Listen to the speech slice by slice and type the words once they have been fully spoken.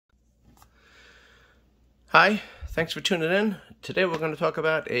Hi, thanks for tuning in. Today we're going to talk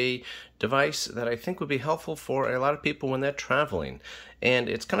about a device that I think would be helpful for a lot of people when they're traveling. And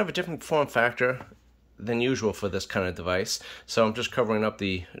it's kind of a different form factor than usual for this kind of device. So I'm just covering up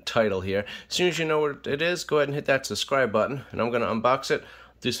the title here. As soon as you know what it is, go ahead and hit that subscribe button. And I'm going to unbox it,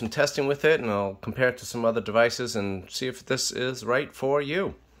 do some testing with it, and I'll compare it to some other devices and see if this is right for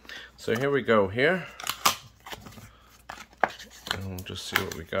you. So here we go here. And we'll just see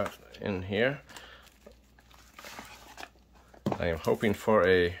what we got in here. I am hoping for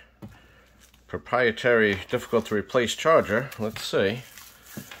a proprietary, difficult to replace charger. Let's see.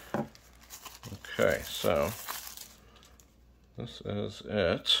 Okay, so this is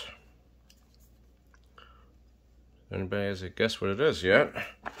it. Anybody has a guess what it is yet?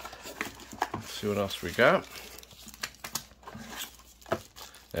 Let's see what else we got.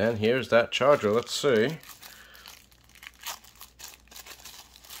 And here's that charger. Let's see.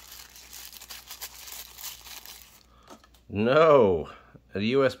 No, a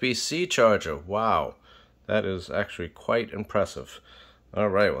USB-C charger. Wow, that is actually quite impressive. All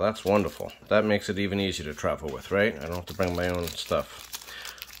right, well, that's wonderful. That makes it even easier to travel with, right? I don't have to bring my own stuff.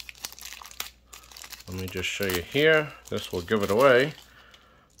 Let me just show you here. This will give it away.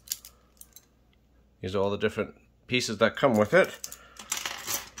 These are all the different pieces that come with it.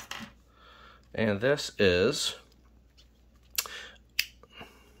 And this is...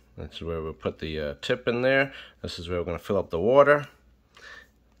 This is where we'll put the tip in there. This is where we're going to fill up the water.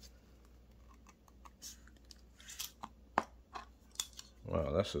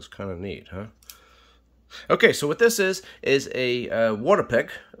 Wow, this is kind of neat, huh? Okay, so what this is a Waterpik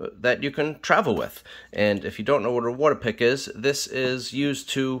that you can travel with. And if you don't know what a Waterpik is, this is used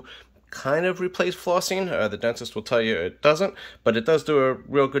to kind of replace flossing. The dentist will tell you it doesn't, but it does do a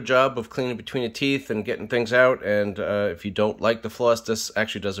real good job of cleaning between the teeth and getting things out. And if you don't like the floss, this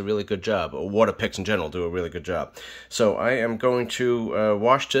actually does a really good job. Waterpiks in general do a really good job. So I am going to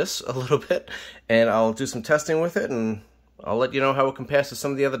wash this a little bit, and I'll do some testing with it, and I'll let you know how it compares to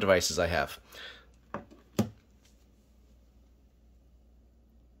some of the other devices I have.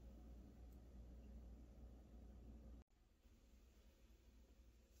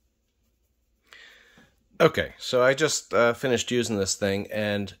 Okay, so I just finished using this thing,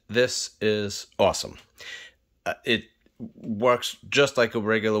 and this is awesome. It works just like a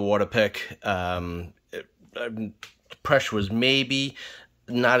regular Waterpik. The pressure was maybe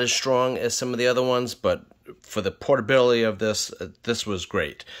not as strong as some of the other ones, but for the portability of this, this was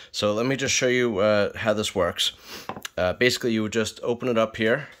great. So let me just show you how this works. Basically, you would just open it up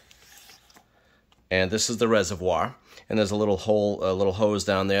here, and this is the reservoir, and there's a little hole, a little hose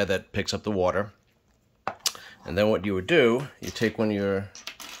down there that picks up the water. And then what you would do, you take one of your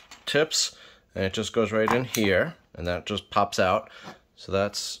tips, and it just goes right in here, and that just pops out. So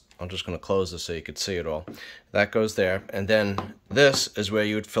that's, I'm just going to close this so you can see it all. That goes there, and then this is where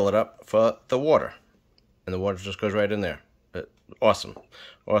you would fill it up for the water. And the water just goes right in there. Awesome.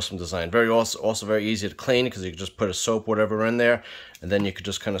 Awesome design. Also very easy to clean, because you can just put a soap, whatever, in there, and then you could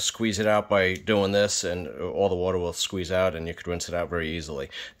just kind of squeeze it out by doing this, and all the water will squeeze out, and you could rinse it out very easily.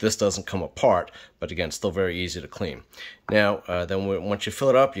 This doesn't come apart, but again, still very easy to clean. Now, then once you fill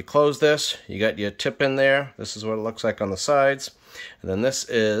it up, you close this. You got your tip in there. This is what it looks like on the sides. And then this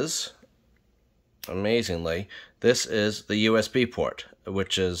is, amazingly, this is the USB port,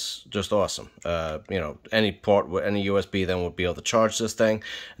 which is just awesome. You know, any port with any USB then would be able to charge this thing.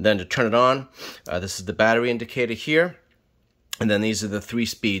 And then to turn it on, this is the battery indicator here. And then these are the 3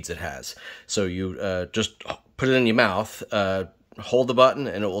 speeds it has. So you just put it in your mouth, hold the button,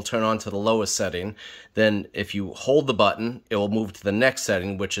 and it will turn on to the lowest setting. Then if you hold the button, it will move to the next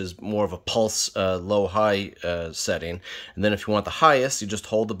setting, which is more of a pulse low-high setting. And then if you want the highest, you just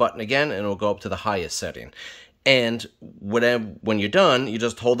hold the button again, and it will go up to the highest setting. And when you're done, you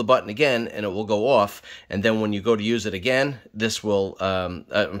just hold the button again, and it will go off. And then when you go to use it again, this will,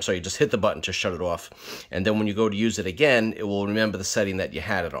 you just hit the button to shut it off. And then when you go to use it again, it will remember the setting that you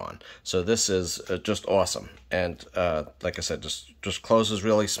had it on. So this is just awesome. And like I said, just closes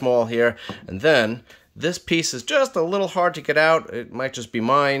really small here. And then this piece is just a little hard to get out. It might just be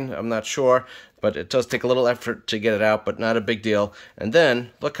mine, I'm not sure. But it does take a little effort to get it out, but not a big deal. And then,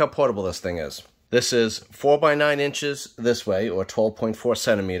 look how portable this thing is. This is 4 by 9 inches this way, or 12.4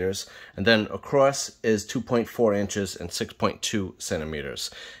 centimeters, and then across is 2.4 inches and 6.2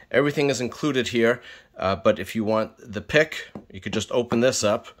 centimeters. Everything is included here, but if you want the pick, you could just open this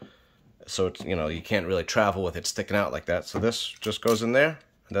up, so it's, you know, you can't really travel with it sticking out like that. So this just goes in there,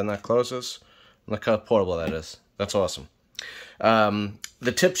 and then that closes. Look how portable that is. That's awesome.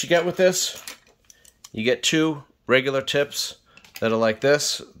 The tips you get with this, you get 2 regular tips. that are like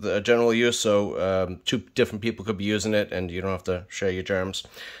this, the general use, so 2 different people could be using it and you don't have to share your germs.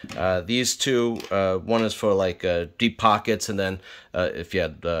 These 2, one is for like deep pockets, and then if you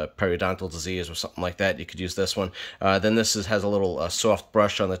had periodontal disease or something like that, you could use this one. Then this has a little soft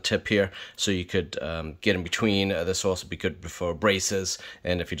brush on the tip here, so you could get in between. This will also be good for braces,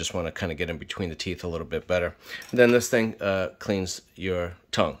 and if you just want to kind of get in between the teeth a little bit better. And then this thing cleans your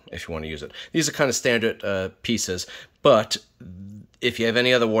tongue if you want to use it. These are kind of standard pieces, but if you have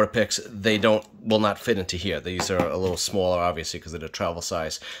any other Waterpiks, they will not fit into here. These are a little smaller, obviously, because they're the travel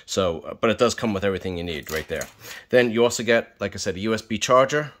size. So, but it does come with everything you need right there. Then you also get, like I said, a USB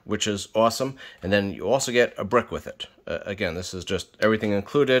charger, which is awesome. And then you also get a brick with it. Again, this is just everything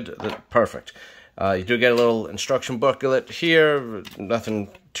included. Perfect. You do get a little instruction booklet here, nothing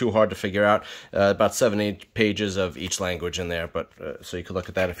too hard to figure out. About 7-8 pages of each language in there, but so you can look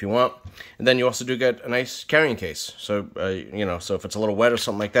at that if you want. And then you also do get a nice carrying case. So you know, so if it's a little wet or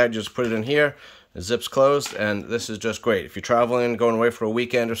something like that, you just put it in here. The zip's closed, and this is just great. If you're traveling, going away for a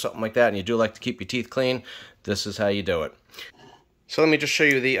weekend or something like that, and you do like to keep your teeth clean, this is how you do it. So let me just show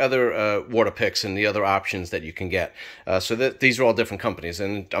you the other Waterpiks and the other options that you can get. So these are all different companies,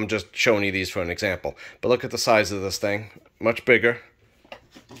 and I'm just showing you these for an example. But look at the size of this thing, much bigger.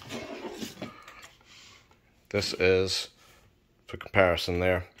 This is for comparison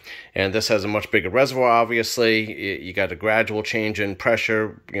there. And this has a much bigger reservoir, obviously. You got a gradual change in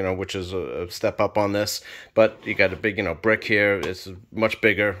pressure, you know, which is a step up on this. But you got a big, you know, brick here. It's a much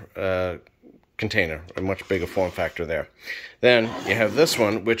bigger container, a much bigger form factor there. Then you have this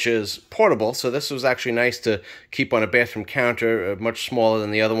one, which is portable, so this was actually nice to keep on a bathroom counter, much smaller than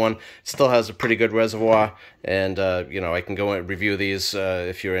the other one. It still has a pretty good reservoir, and you know, I can go and review these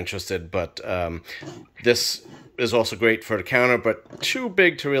if you're interested, but this is also great for the counter, but too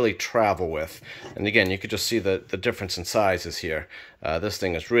big to really travel with. And again, you could just see the difference in sizes here. This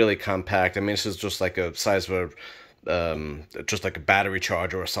thing is really compact. I mean, this is just like a size of a just like a battery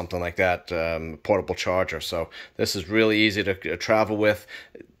charger or something like that, portable charger. So this is really easy to travel with.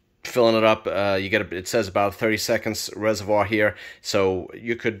 Filling it up, you get it says about 30 seconds reservoir here, so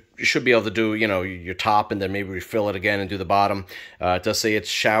you should be able to do, you know, your top and then maybe refill it again and do the bottom. It does say it's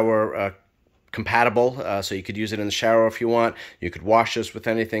shower compatible, so you could use it in the shower if you want. You could wash this with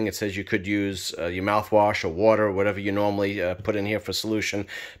anything. It says you could use your mouthwash or water or whatever you normally put in here for solution,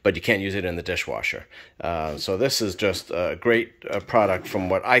 but you can't use it in the dishwasher. So this is just a great product from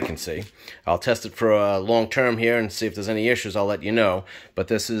what I can see. I'll test it for a long term here and see if there's any issues. I'll let you know, but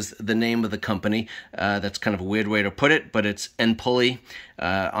this is the name of the company. That's kind of a weird way to put it, but it's enpuly.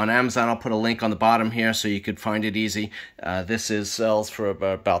 On Amazon, I'll put a link on the bottom here so you could find it easy. This sells for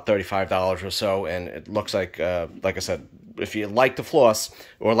about $35 or so, and it looks like I said, if you like to floss,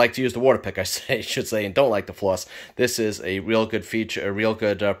 or like to use the Waterpik, I should say, and don't like to floss, this is a real good feature, a real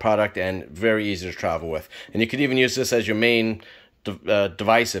good product, and very easy to travel with. And you could even use this as your main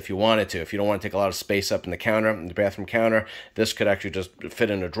device if you wanted to. If you don't want to take a lot of space up in the counter, in the bathroom counter, this could actually just fit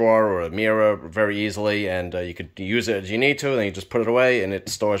in a drawer or a mirror very easily, and you could use it as you need to, and then you just put it away and it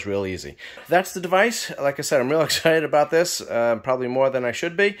stores real easy. That's the device. Like I said, I'm real excited about this, probably more than I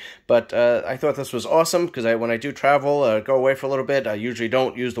should be, but I thought this was awesome because when I do travel, go away for a little bit, I usually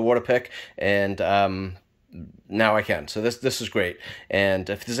don't use the Waterpik, and now I can. So this is great. And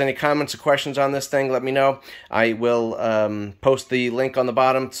if there's any comments or questions on this thing, let me know. I will post the link on the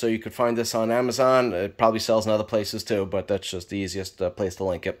bottom so you could find this on Amazon. It probably sells in other places too, but that's just the easiest place to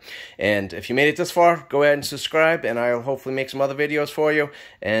link it. And if you made it this far, go ahead and subscribe, and I'll hopefully make some other videos for you.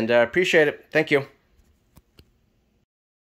 And I appreciate it. Thank you.